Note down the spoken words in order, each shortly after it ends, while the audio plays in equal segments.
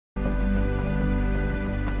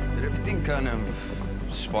anything kind of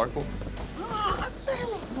sparkle? I'd say it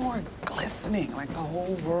was more glistening, like the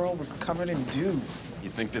whole world was covered in dew. You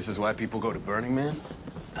think this is why people go to Burning Man?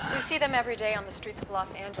 We see them every day on the streets of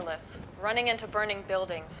Los Angeles, running into burning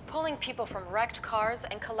buildings, pulling people from wrecked cars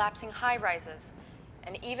and collapsing high-rises,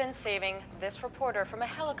 and even saving this reporter from a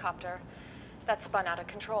helicopter that spun out of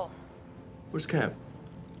control. Where's Cap?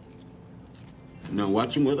 No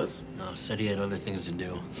watching with us? No, said he had other things to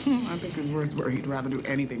do. I think his words were he'd rather do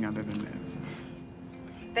anything other than this.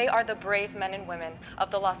 They are the brave men and women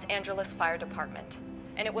of the Los Angeles Fire Department.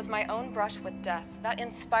 And it was my own brush with death that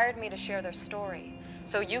inspired me to share their story,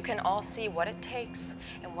 so you can all see what it takes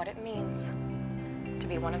and what it means to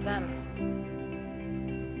be one of them.